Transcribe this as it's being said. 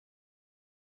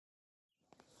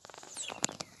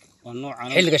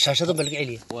xilliga shaashada ba laga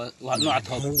celiya waa nooca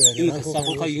top inka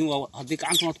saaqulka yihiin waa hadii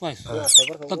gacanta ku hayso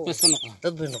dad bay iska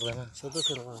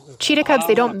noqdaan. Cheetah cubs,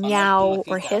 they don't meow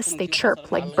or hiss, they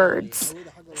chirp like birds.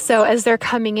 So as they're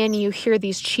coming in, you hear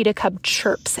these cheetah cub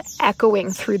chirps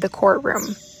echoing through the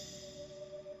courtroom.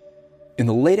 In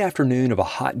the late afternoon of a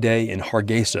hot day in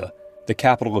Hargeisa, the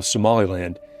capital of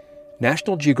Somaliland,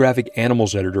 National Geographic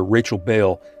Animals editor Rachel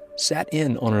Bale sat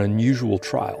in on an unusual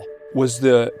trial. Was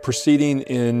the proceeding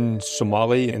in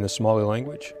Somali, in the Somali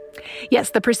language? Yes,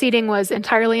 the proceeding was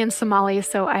entirely in Somali,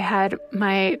 so I had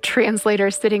my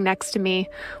translator sitting next to me,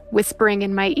 whispering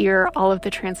in my ear all of the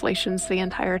translations the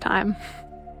entire time.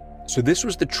 So this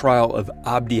was the trial of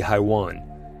Abdi Haywan,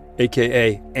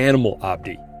 a.k.a. Animal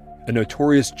Abdi, a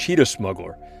notorious cheetah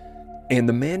smuggler. And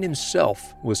the man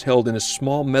himself was held in a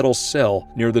small metal cell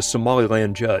near the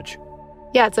Somaliland judge.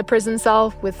 Yeah, it's a prison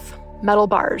cell with metal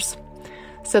bars.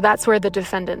 So that's where the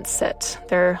defendants sit.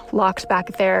 They're locked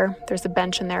back there. There's a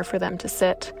bench in there for them to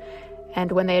sit.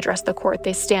 And when they address the court,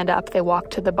 they stand up, they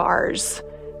walk to the bars,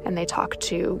 and they talk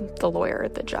to the lawyer,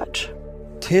 the judge.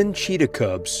 10 cheetah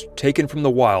cubs, taken from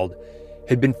the wild,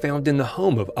 had been found in the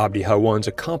home of Abdi Haywan's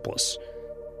accomplice.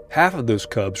 Half of those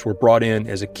cubs were brought in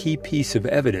as a key piece of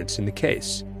evidence in the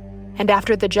case. And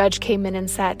after the judge came in and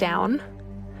sat down,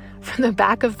 from the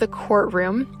back of the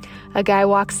courtroom, a guy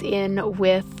walks in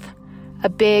with a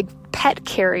big pet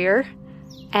carrier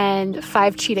and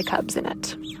 5 cheetah cubs in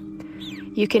it.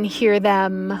 You can hear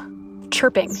them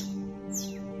chirping.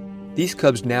 These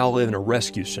cubs now live in a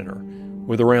rescue center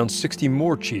with around 60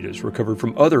 more cheetahs recovered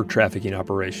from other trafficking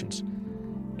operations.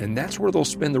 And that's where they'll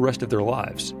spend the rest of their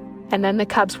lives. And then the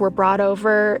cubs were brought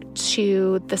over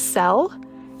to the cell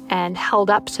and held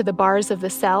up to the bars of the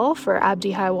cell for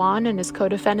Abdi Haywan and his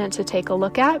co-defendant to take a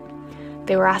look at.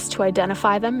 They were asked to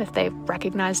identify them if they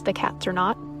recognized the cats or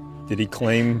not. Did he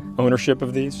claim ownership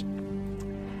of these?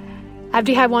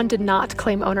 Abdi Haywan did not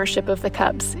claim ownership of the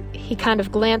cubs. He kind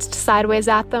of glanced sideways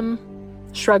at them,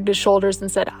 shrugged his shoulders,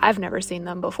 and said, "I've never seen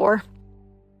them before."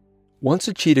 Once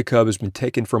a cheetah cub has been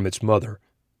taken from its mother,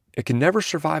 it can never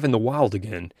survive in the wild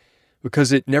again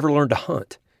because it never learned to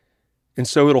hunt. And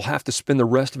so it'll have to spend the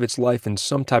rest of its life in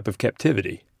some type of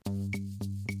captivity.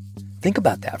 Think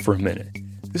about that for a minute.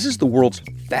 This is the world's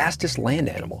fastest land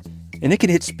animal, and it can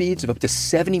hit speeds of up to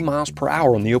 70 miles per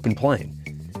hour on the open plain.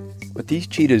 But these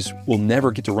cheetahs will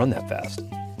never get to run that fast.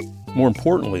 More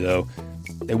importantly, though,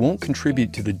 they won't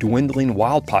contribute to the dwindling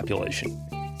wild population.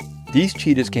 These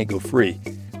cheetahs can't go free,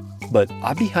 but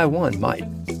Abdi Haywan might.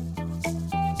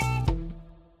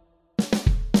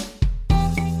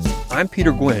 I'm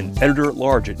Peter Gwynn,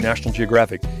 editor-at-large at National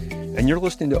Geographic, and you're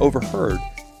listening to Overheard,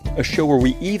 a show where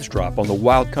we eavesdrop on the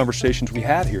wild conversations we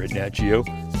have here at Nat Geo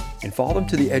and follow them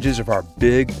to the edges of our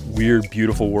big, weird,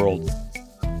 beautiful world.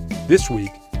 This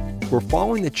week, we're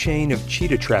following the chain of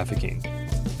cheetah trafficking,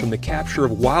 from the capture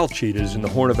of wild cheetahs in the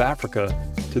Horn of Africa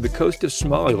to the coast of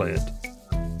Somaliland.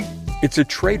 It's a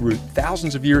trade route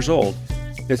thousands of years old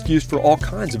that's used for all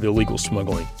kinds of illegal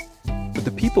smuggling. But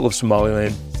the people of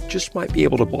Somaliland just might be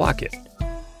able to block it.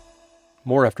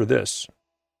 More after this.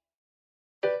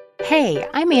 Hey,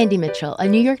 I'm Andy Mitchell, a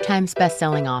New York Times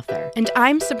bestselling author. And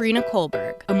I'm Sabrina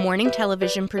Kohlberg, a morning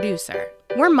television producer.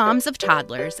 We're moms of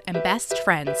toddlers and best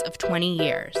friends of 20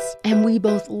 years. And we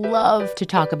both love to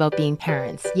talk about being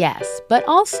parents, yes, but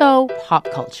also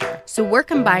pop culture. So we're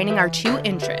combining our 2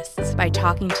 interests by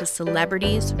talking to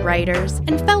celebrities, writers,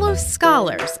 and fellow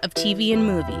scholars of TV and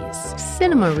movies.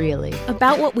 Cinema, really.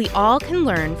 About what we all can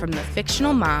learn from the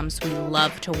fictional moms we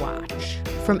love to watch.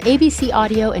 From ABC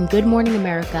Audio and Good Morning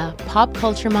America, Pop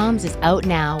Culture Moms is out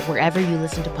now wherever you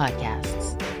listen to podcasts.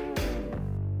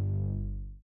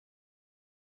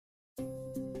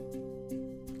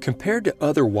 Compared to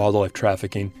other wildlife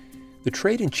trafficking, the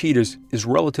trade in cheetahs is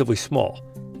relatively small,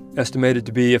 estimated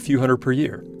to be a few hundred per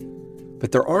year.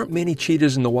 But there aren't many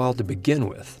cheetahs in the wild to begin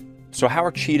with. So how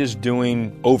are cheetahs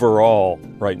doing overall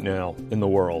right now in the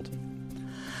world?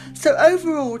 So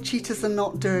overall, cheetahs are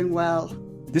not doing well.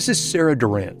 This is Sarah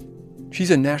Durant. She's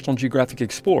a National Geographic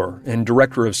explorer and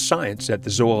director of science at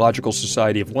the Zoological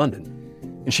Society of London.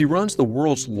 And she runs the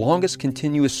world's longest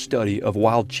continuous study of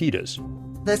wild cheetahs.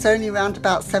 There's only around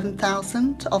about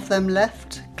 7,000 of them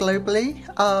left globally,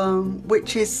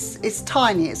 which is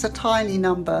tiny. It's a tiny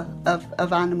number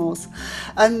of animals.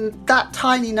 And that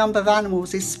tiny number of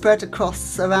animals is spread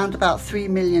across around about 3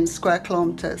 million square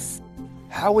kilometres.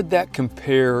 How would that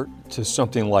compare to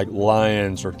something like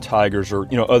lions or tigers or,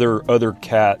 other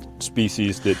cat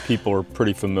species that people are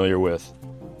pretty familiar with?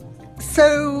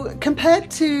 So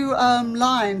compared to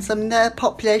lions, I mean, their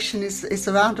population is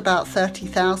around about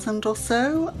 30,000 or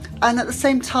so. And at the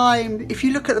same time, if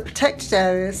you look at the protected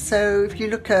areas, so if you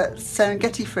look at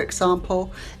Serengeti, for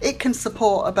example, it can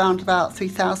support around about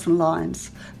 3,000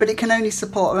 lions, but it can only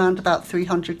support around about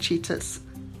 300 cheetahs.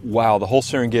 Wow, the whole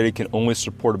Serengeti can only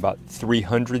support about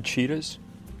 300 cheetahs?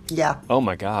 Yeah. Oh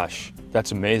my gosh,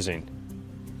 that's amazing.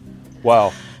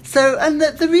 Wow. So, and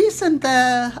the reason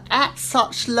they're at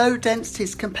such low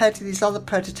densities compared to these other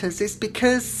predators is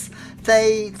because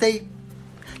they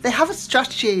have a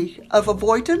strategy of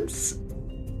avoidance.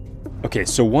 Okay,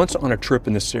 so once on a trip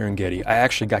in the Serengeti, I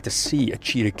actually got to see a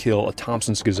cheetah kill a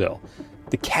Thompson's gazelle.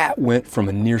 The cat went from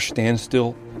a near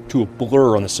standstill to a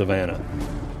blur on the savannah.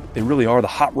 They really are the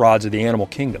hot rods of the animal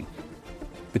kingdom.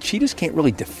 But cheetahs can't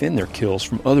really defend their kills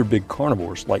from other big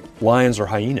carnivores like lions or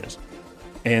hyenas.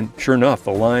 And sure enough,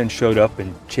 the lion showed up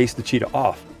and chased the cheetah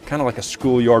off, kind of like a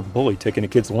schoolyard bully taking a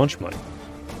kid's lunch money.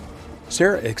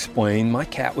 Sarah explained my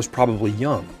cat was probably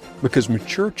young because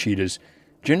mature cheetahs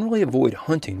generally avoid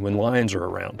hunting when lions are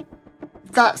around.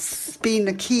 That's been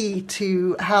the key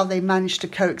to how they manage to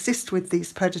coexist with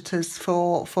these predators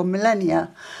for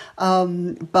millennia.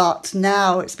 But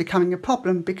now it's becoming a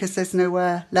problem because there's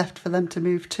nowhere left for them to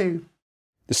move to.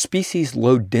 The species'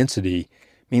 low density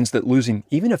means that losing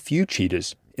even a few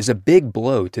cheetahs is a big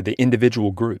blow to the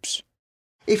individual groups.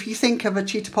 If you think of a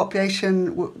cheetah population,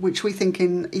 which we think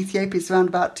in Ethiopia is around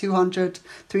about 200,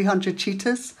 300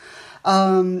 cheetahs,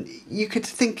 you could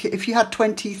think if you had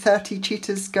 20, 30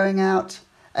 cheetahs going out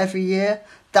every year,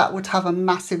 that would have a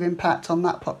massive impact on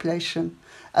that population.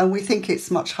 And we think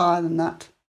it's much higher than that.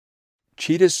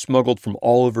 Cheetahs smuggled from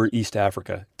all over East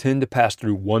Africa tend to pass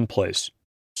through one place,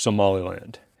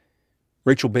 Somaliland.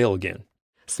 Rachel Bale again.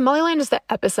 Somaliland is the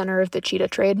epicenter of the cheetah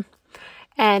trade,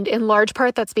 and in large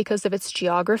part that's because of its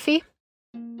geography.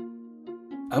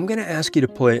 I'm going to ask you to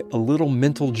play a little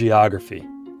mental geography.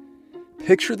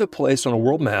 Picture the place on a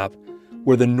world map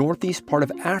where the northeast part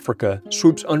of Africa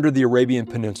swoops under the Arabian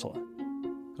Peninsula.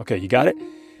 Okay, you got it?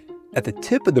 At the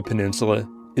tip of the peninsula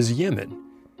is Yemen.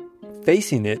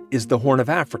 Facing it is the Horn of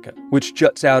Africa, which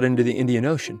juts out into the Indian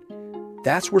Ocean.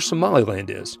 That's where Somaliland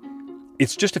is.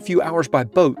 It's just a few hours by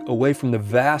boat away from the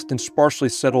vast and sparsely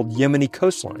settled Yemeni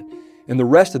coastline and the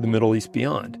rest of the Middle East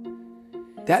beyond.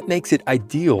 That makes it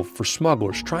ideal for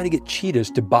smugglers trying to get cheetahs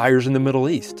to buyers in the Middle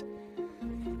East.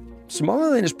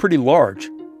 Somaliland is pretty large,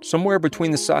 somewhere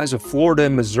between the size of Florida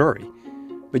and Missouri,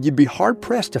 but you'd be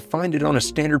hard-pressed to find it on a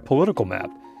standard political map.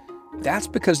 That's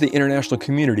because the international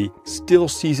community still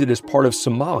sees it as part of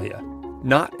Somalia,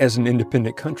 not as an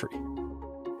independent country.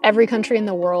 Every country in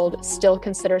the world still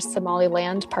considers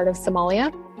Somaliland part of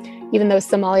Somalia. Even though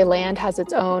Somaliland has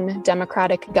its own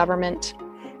democratic government,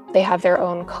 they have their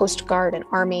own coast guard and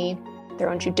army,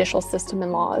 their own judicial system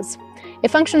and laws.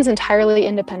 It functions entirely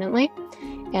independently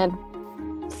and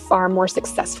far more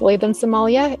successfully than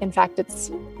Somalia. In fact, it's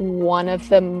one of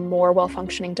the more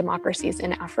well-functioning democracies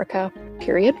in Africa,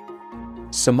 period.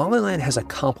 Somaliland has a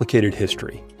complicated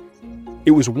history.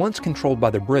 It was once controlled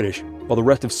by the British, while the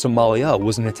rest of Somalia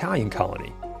was an Italian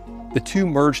colony. The two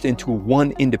merged into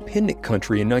one independent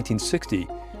country in 1960,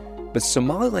 but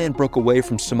Somaliland broke away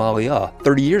from Somalia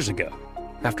 30 years ago,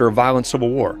 after a violent civil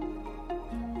war.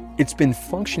 It's been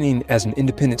functioning as an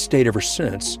independent state ever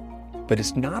since, but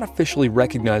it's not officially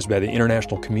recognized by the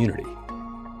international community.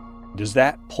 Does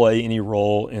that play any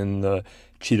role in the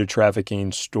cheetah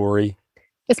trafficking story?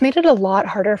 It's made it a lot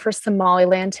harder for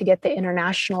Somaliland to get the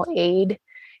international aid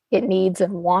it needs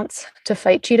and wants to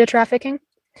fight cheetah trafficking.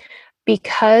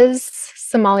 Because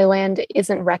Somaliland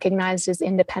isn't recognized as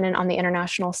independent on the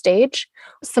international stage,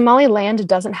 Somaliland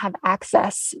doesn't have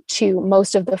access to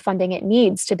most of the funding it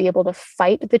needs to be able to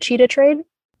fight the cheetah trade.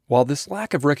 While this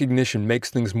lack of recognition makes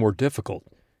things more difficult,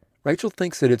 Rachel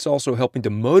thinks that it's also helping to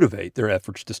motivate their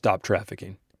efforts to stop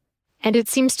trafficking. And it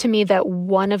seems to me that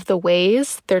one of the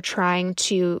ways they're trying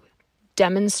to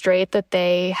demonstrate that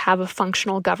they have a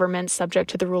functional government subject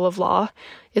to the rule of law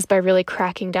is by really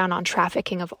cracking down on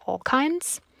trafficking of all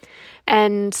kinds.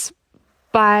 And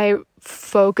by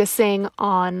focusing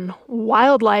on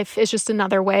wildlife is just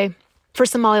another way for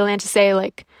Somaliland to say,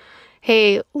 like,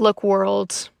 hey, look,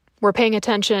 world, we're paying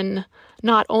attention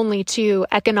not only to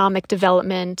economic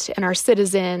development and our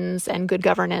citizens and good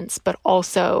governance, but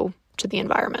also to the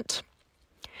environment.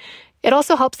 It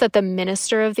also helps that the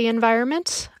Minister of the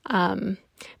Environment,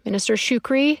 Minister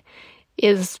Shukri,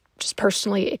 is just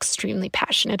personally extremely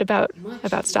passionate about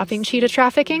stopping cheetah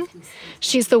trafficking.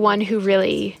 She's the one who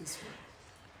really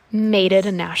made it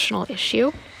a national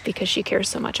issue because she cares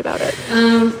so much about it.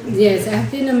 Yes, I've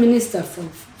been a minister for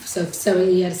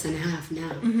 7 years and a half now.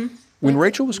 Mm-hmm. When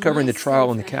Rachel was covering the trial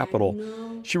in the Capitol,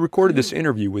 she recorded this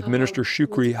interview with Minister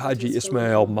Shukri Haji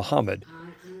Ismail Muhammad.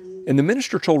 And the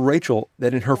minister told Rachel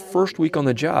that in her first week on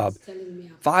the job,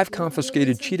 5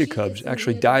 confiscated cheetah cubs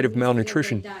actually died of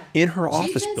malnutrition in her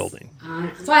office building.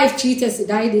 5 cheetahs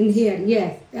died in here,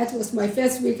 yeah. That was my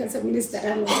first week as a minister.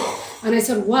 And I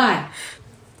said, why?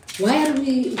 Why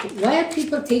are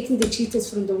people taking the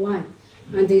cheetahs from the wild?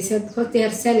 And they said, because they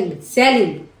are selling it.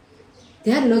 Selling.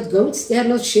 They are not goats, they are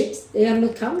not sheep, they are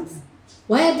not cows.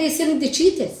 Why are they selling the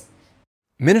cheetahs?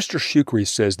 Minister Shukri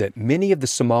says that many of the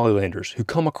Somalilanders who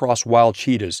come across wild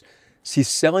cheetahs see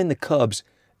selling the cubs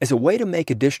as a way to make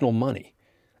additional money,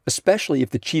 especially if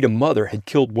the cheetah mother had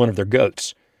killed one of their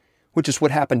goats, which is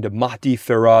what happened to Mahdi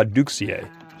Farad Duxier.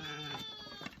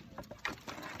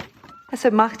 So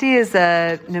Mahdi is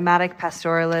a nomadic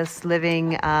pastoralist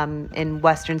living in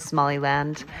western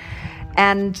Somaliland.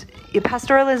 And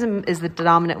pastoralism is the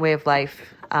dominant way of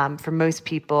life for most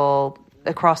people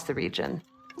across the region.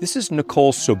 This is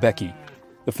Nicole Sobecki,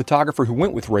 the photographer who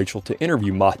went with Rachel to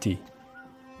interview Mahdi.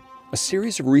 A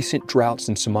series of recent droughts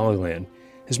in Somaliland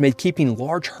has made keeping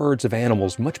large herds of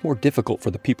animals much more difficult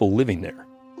for the people living there.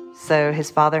 So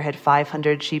his father had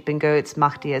 500 sheep and goats,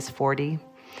 Mahdi has 40.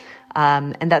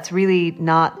 And that's really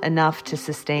not enough to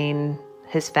sustain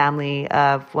his family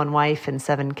of 1 wife and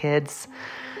 7 kids.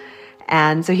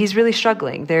 And so he's really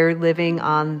struggling. They're living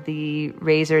on the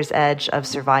razor's edge of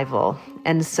survival.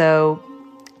 And so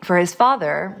for his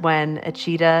father, when a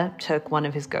cheetah took one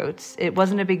of his goats, it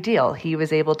wasn't a big deal. He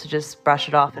was able to just brush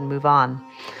it off and move on.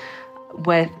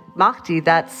 With Mahdi,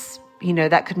 that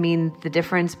could mean the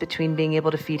difference between being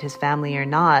able to feed his family or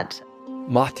not.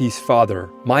 Mahdi's father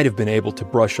might have been able to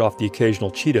brush off the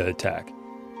occasional cheetah attack.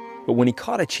 But when he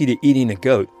caught a cheetah eating a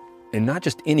goat, and not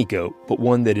just any goat, but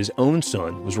one that his own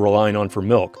son was relying on for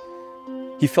milk,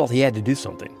 he felt he had to do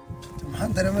something. I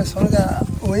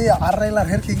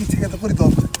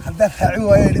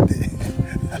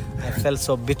felt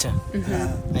so bitter.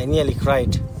 Mm-hmm. I nearly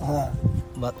cried.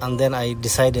 And then I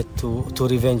decided to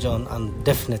revenge on and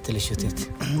definitely shoot it.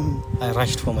 I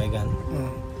rushed for my gun.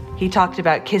 He talked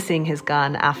about kissing his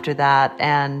gun after that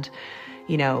and,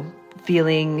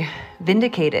 feeling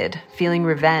vindicated, feeling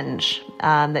revenge,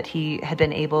 that he had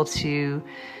been able to,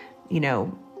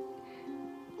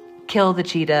 kill the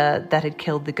cheetah that had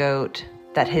killed the goat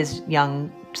that his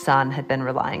young son had been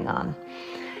relying on.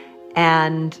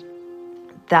 And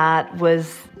that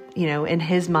was, in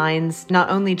his minds, not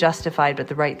only justified, but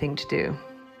the right thing to do.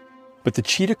 But the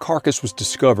cheetah carcass was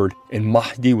discovered and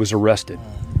Mahdi was arrested.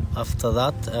 After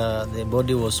that, the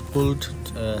body was pulled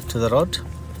to the road.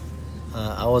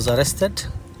 I was arrested,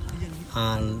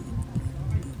 and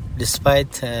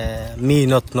despite me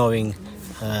not knowing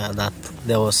that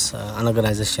there was an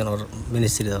organization or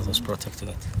ministry that was protecting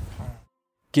it.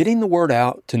 Getting the word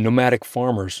out to nomadic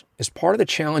farmers is part of the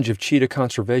challenge of cheetah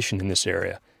conservation in this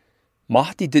area.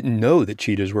 Mahdi didn't know that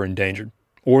cheetahs were endangered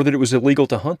or that it was illegal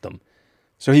to hunt them.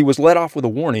 So he was let off with a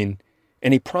warning,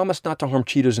 and he promised not to harm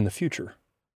cheetahs in the future.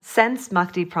 Since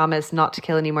Mahdi promised not to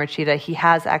kill any more cheetah, he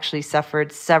has actually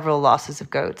suffered several losses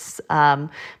of goats.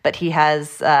 But he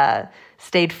has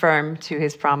stayed firm to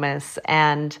his promise,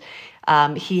 and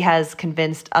he has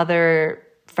convinced other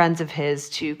friends of his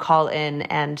to call in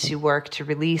and to work to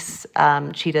release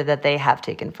cheetah that they have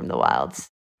taken from the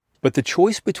wilds. But the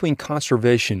choice between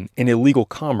conservation and illegal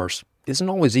commerce isn't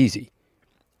always easy.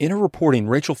 In her reporting,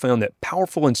 Rachel found that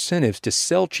powerful incentives to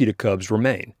sell cheetah cubs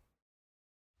remain.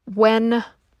 When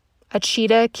a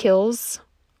cheetah kills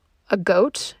a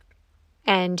goat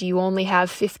and you only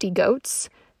have 50 goats,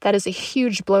 that is a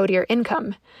huge blow to your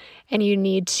income, and you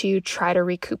need to try to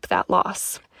recoup that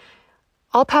loss.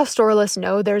 All pastoralists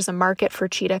know there's a market for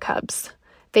cheetah cubs.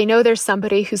 They know there's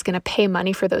somebody who's going to pay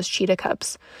money for those cheetah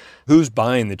cubs. Who's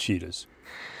buying the cheetahs?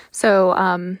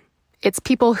 So it's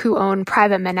people who own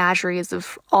private menageries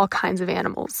of all kinds of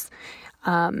animals.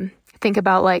 Think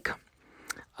about like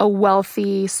a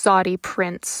wealthy Saudi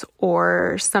prince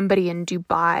or somebody in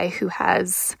Dubai who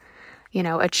has,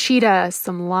 a cheetah,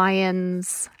 some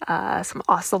lions, some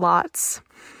ocelots,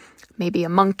 maybe a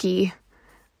monkey.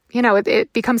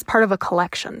 It becomes part of a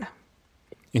collection.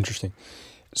 Interesting.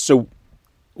 So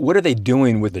what are they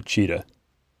doing with the cheetah?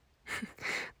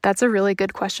 That's a really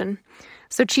good question.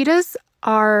 So cheetahs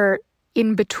are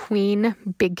in between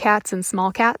big cats and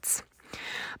small cats.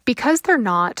 Because they're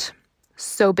not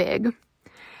so big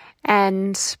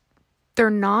and they're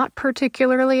not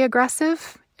particularly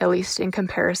aggressive, at least in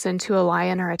comparison to a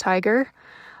lion or a tiger,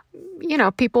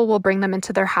 people will bring them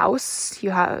into their house.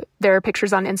 There are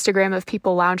pictures on Instagram of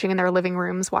people lounging in their living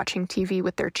rooms watching TV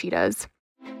with their cheetahs.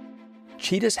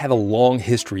 Cheetahs have a long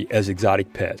history as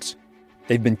exotic pets,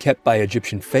 They've been kept by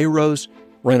Egyptian pharaohs,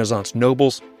 Renaissance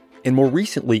nobles, and more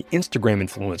recently, Instagram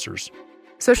influencers.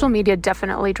 Social media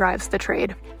definitely drives the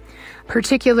trade.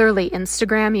 Particularly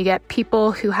Instagram, you get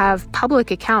people who have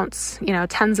public accounts,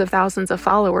 tens of thousands of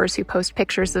followers who post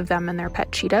pictures of them and their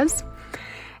pet cheetahs.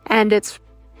 And it's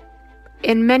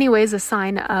in many ways a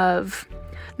sign of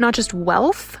not just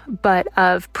wealth, but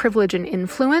of privilege and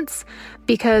influence,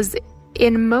 because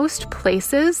in most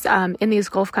places in these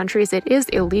Gulf countries, it is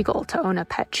illegal to own a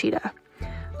pet cheetah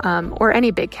or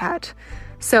any big cat.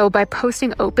 So by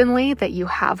posting openly that you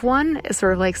have one is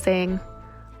sort of like saying,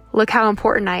 look how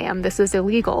important I am. This is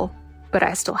illegal, but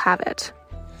I still have it.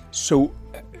 So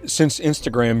since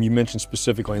Instagram, you mentioned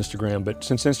specifically Instagram, but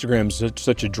since Instagram is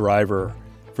such a driver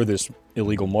for this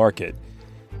illegal market,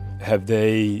 have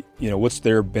they, what's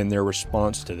been their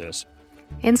response to this?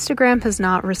 Instagram has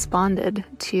not responded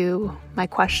to my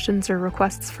questions or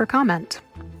requests for comment.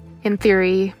 In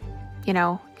theory,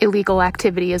 illegal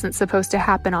activity isn't supposed to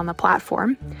happen on the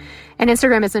platform. And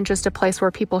Instagram isn't just a place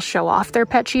where people show off their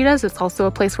pet cheetahs, it's also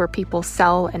a place where people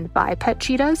sell and buy pet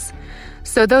cheetahs.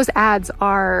 So those ads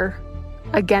are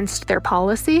against their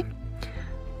policy.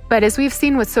 But as we've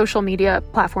seen with social media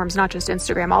platforms, not just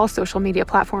Instagram, all social media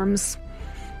platforms,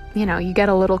 you get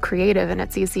a little creative and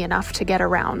it's easy enough to get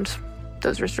around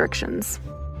those restrictions.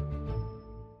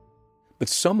 But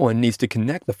someone needs to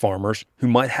connect the farmers who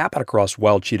might happen across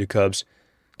wild cheetah cubs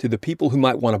to the people who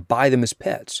might want to buy them as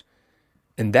pets.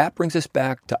 And that brings us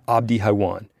back to Abdi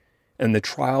Haywan and the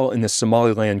trial in the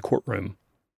Somaliland courtroom.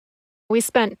 We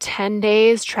spent 10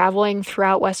 days traveling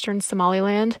throughout Western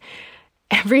Somaliland.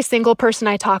 Every single person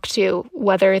I talked to,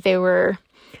 whether they were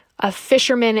a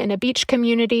fisherman in a beach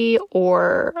community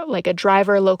or like a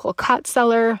driver, local cut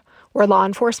seller, or law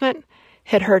enforcement,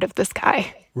 had heard of this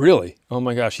guy. Really? Oh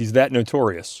my gosh, he's that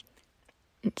notorious.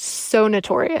 So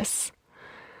notorious.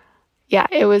 Yeah,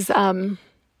 it was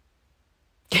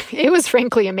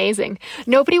frankly amazing.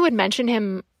 Nobody would mention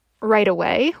him right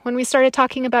away when we started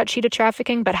talking about cheetah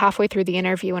trafficking, but halfway through the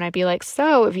interview when I'd be like,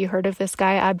 so have you heard of this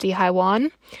guy, Abdi Haywan?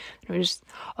 And it was just,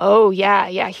 oh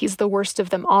yeah, he's the worst of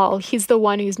them all. He's the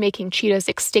one who's making cheetahs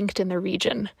extinct in the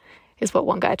region, is what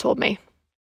one guy told me.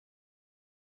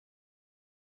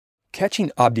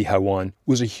 Catching Abdi Haywan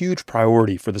was a huge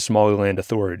priority for the Somaliland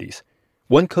authorities.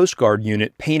 One Coast Guard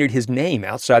unit painted his name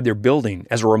outside their building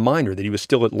as a reminder that he was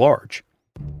still at large.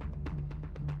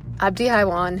 Abdi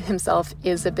Haywan himself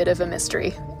is a bit of a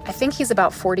mystery. I think he's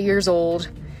about 40 years old.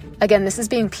 Again, this is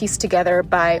being pieced together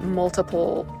by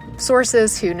multiple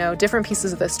sources who know different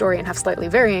pieces of the story and have slightly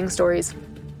varying stories.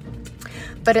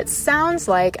 But it sounds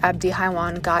like Abdi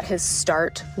Haywan got his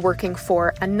start working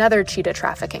for another cheetah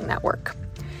trafficking network.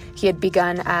 He had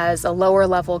begun as a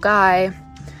lower-level guy,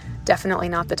 definitely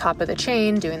not the top of the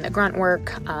chain, doing the grunt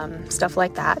work, stuff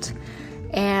like that.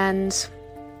 And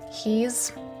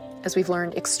he's, as we've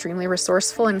learned, extremely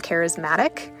resourceful and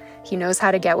charismatic. He knows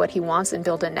how to get what he wants and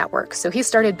build a network. So he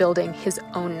started building his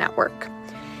own network.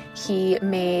 He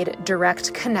made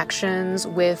direct connections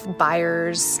with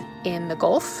buyers in the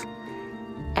Gulf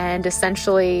and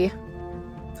essentially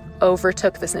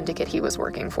overtook the syndicate he was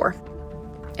working for.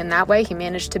 In that way, he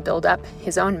managed to build up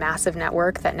his own massive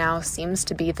network that now seems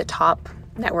to be the top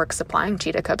network supplying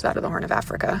cheetah cubs out of the Horn of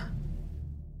Africa.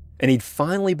 And he'd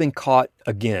finally been caught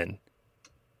again.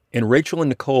 And Rachel and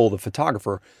Nicole, the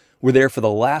photographer, were there for the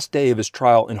last day of his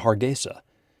trial in Hargeisa.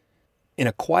 In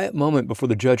a quiet moment before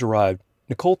the judge arrived,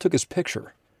 Nicole took his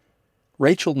picture.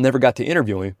 Rachel never got to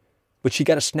interview him, but she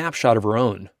got a snapshot of her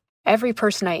own. Every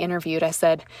person I interviewed, I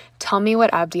said, tell me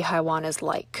what Abdi Haywan is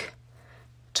like.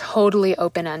 Totally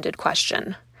open-ended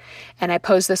question. And I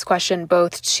posed this question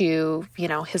both to,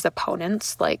 his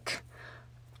opponents, like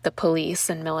the police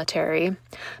and military,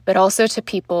 but also to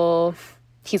people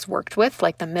he's worked with,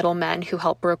 like the middlemen who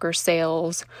help broker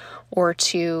sales, or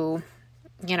to,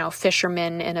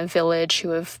 fishermen in a village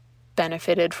who have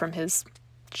benefited from his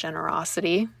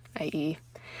generosity, i.e.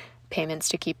 payments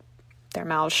to keep their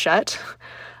mouths shut.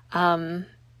 And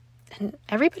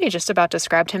everybody just about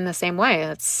described him the same way.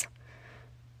 It's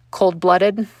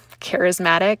cold-blooded,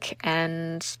 charismatic,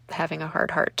 and having a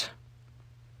hard heart.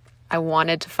 I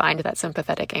wanted to find that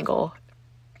sympathetic angle,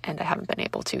 and I haven't been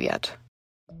able to yet.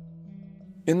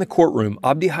 In the courtroom,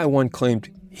 Abdi Haywan claimed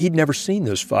he'd never seen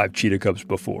those 5 cheetah cubs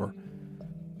before.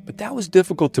 But that was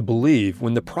difficult to believe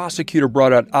when the prosecutor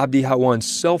brought out Abdi Haywan's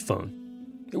cell phone.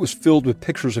 It was filled with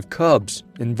pictures of cubs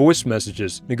and voice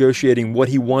messages negotiating what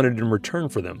he wanted in return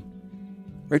for them.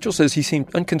 Rachel says he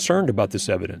seemed unconcerned about this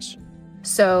evidence.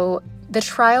 So the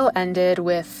trial ended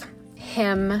with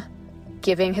him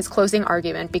giving his closing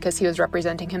argument because he was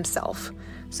representing himself.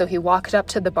 So he walked up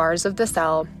to the bars of the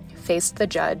cell, faced the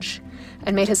judge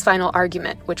and made his final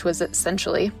argument, which was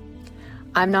essentially,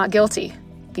 "I'm not guilty.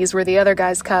 These were the other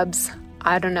guy's cubs.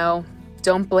 I don't know.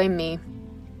 Don't blame me."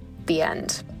 The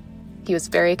end. He was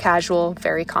very casual,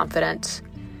 very confident,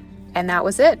 and that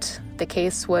was it. The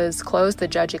case was closed, the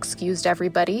judge excused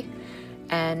everybody,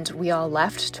 and we all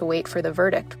left to wait for the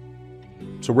verdict.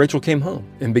 So Rachel came home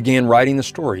and began writing the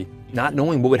story, not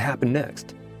knowing what would happen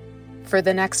next. For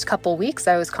the next couple weeks,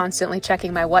 I was constantly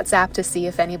checking my WhatsApp to see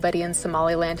if anybody in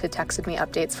Somaliland had texted me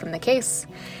updates from the case.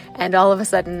 And all of a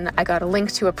sudden, I got a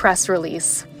link to a press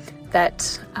release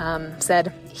that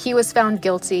said he was found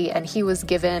guilty and he was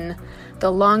given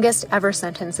the longest ever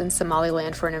sentence in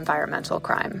Somaliland for an environmental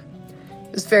crime.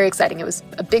 It was very exciting. It was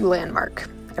a big landmark.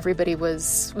 Everybody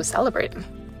was celebrating.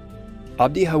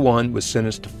 Abdi Hawan was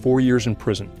sentenced to 4 years in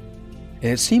prison,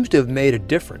 and it seems to have made a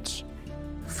difference.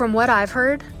 From what I've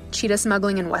heard, cheetah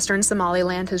smuggling in western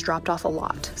Somaliland has dropped off a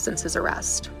lot since his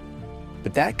arrest.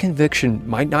 But that conviction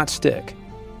might not stick.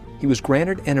 He was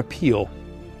granted an appeal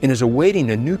and is awaiting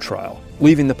a new trial,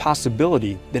 leaving the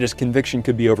possibility that his conviction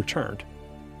could be overturned.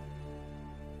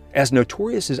 As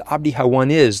notorious as Abdi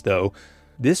Hawan is, though,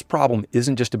 this problem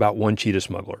isn't just about one cheetah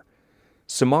smuggler.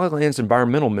 Somaliland's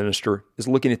environmental minister is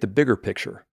looking at the bigger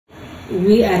picture.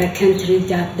 We are a country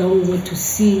that don't want to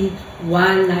see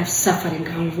wildlife suffering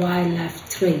and wildlife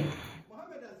trade.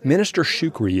 Minister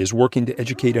Shukri is working to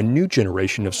educate a new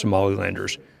generation of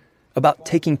Somalilanders about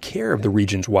taking care of the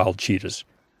region's wild cheetahs.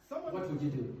 What would you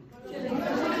do?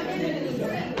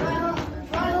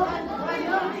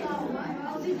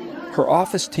 Her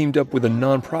office teamed up with a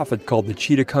nonprofit called the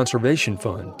Cheetah Conservation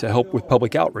Fund to help with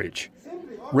public outreach.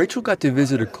 Rachel got to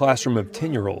visit a classroom of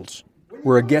 10-year-olds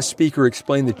where a guest speaker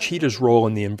explained the cheetah's role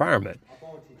in the environment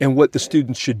and what the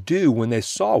students should do when they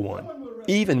saw one,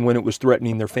 even when it was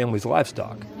threatening their family's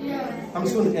livestock. I'm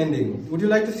soon ending. Would you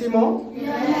like to see more?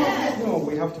 Yes. No,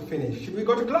 we have to finish. Should we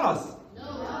go to class?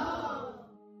 No.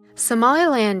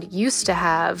 Somaliland used to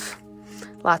have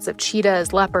lots of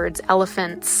cheetahs, leopards,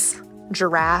 elephants,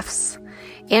 giraffes,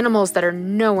 animals that are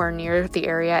nowhere near the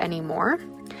area anymore.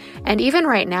 And even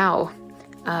right now,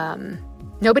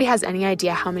 nobody has any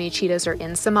idea how many cheetahs are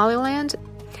in Somaliland,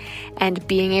 and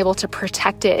being able to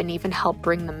protect it and even help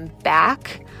bring them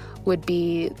back would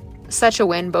be such a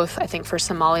win, both, I think, for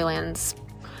Somaliland's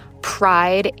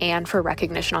pride and for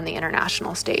recognition on the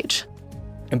international stage.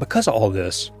 And because of all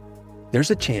this,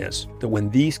 there's a chance that when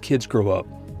these kids grow up,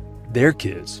 their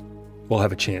kids will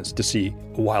have a chance to see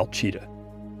a wild cheetah.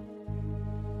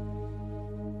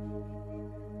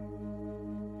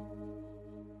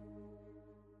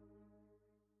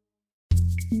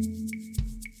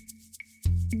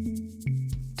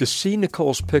 To see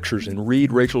Nicole's pictures and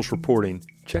read Rachel's reporting,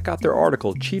 check out their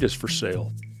article, Cheetahs for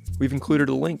Sale. We've included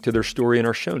a link to their story in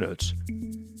our show notes.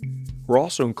 We're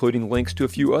also including links to a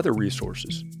few other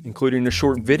resources, including a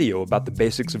short video about the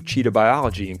basics of cheetah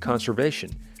biology and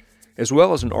conservation, as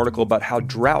well as an article about how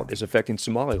drought is affecting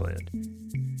Somaliland.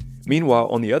 Meanwhile,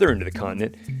 on the other end of the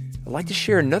continent, I'd like to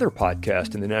share another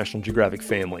podcast in the National Geographic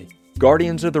family,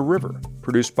 Guardians of the River,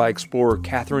 produced by explorer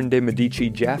Catherine de Medici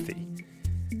Jaffe.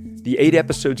 The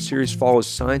 8-episode series follows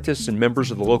scientists and members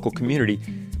of the local community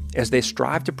as they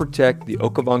strive to protect the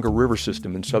Okavango River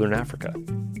system in southern Africa.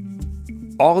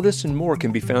 All of this and more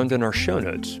can be found in our show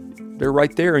notes. They're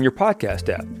right there in your podcast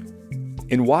app.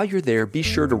 And while you're there, be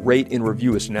sure to rate and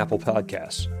review us in Apple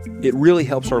Podcasts. It really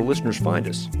helps our listeners find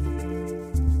us.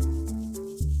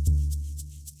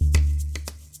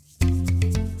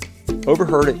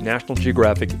 Overheard at National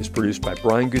Geographic is produced by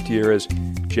Brian Gutierrez,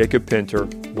 Jacob Pinter,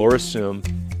 Laura Sim,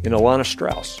 and Alana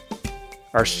Strauss.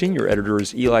 Our senior editor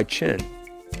is Eli Chen.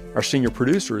 Our senior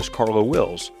producer is Carla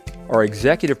Wills. Our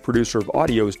executive producer of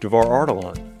audio is Devar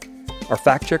Ardalan. Our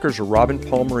fact checkers are Robin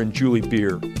Palmer and Julie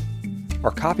Beer.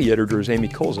 Our copy editor is Amy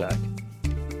Kolzak.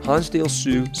 Hansdale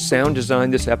Sue sound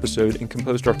designed this episode and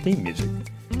composed our theme music.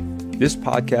 This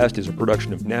podcast is a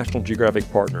production of National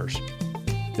Geographic Partners.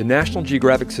 The National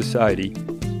Geographic Society,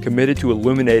 committed to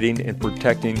illuminating and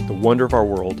protecting the wonder of our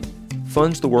world,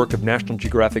 funds the work of National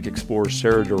Geographic explorer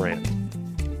Sarah Durant.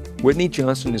 Whitney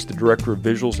Johnson is the Director of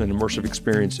Visuals and Immersive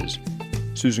Experiences.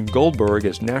 Susan Goldberg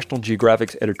is National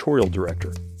Geographic's Editorial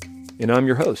Director. And I'm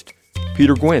your host,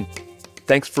 Peter Gwynn.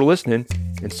 Thanks for listening,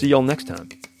 and see y'all next time.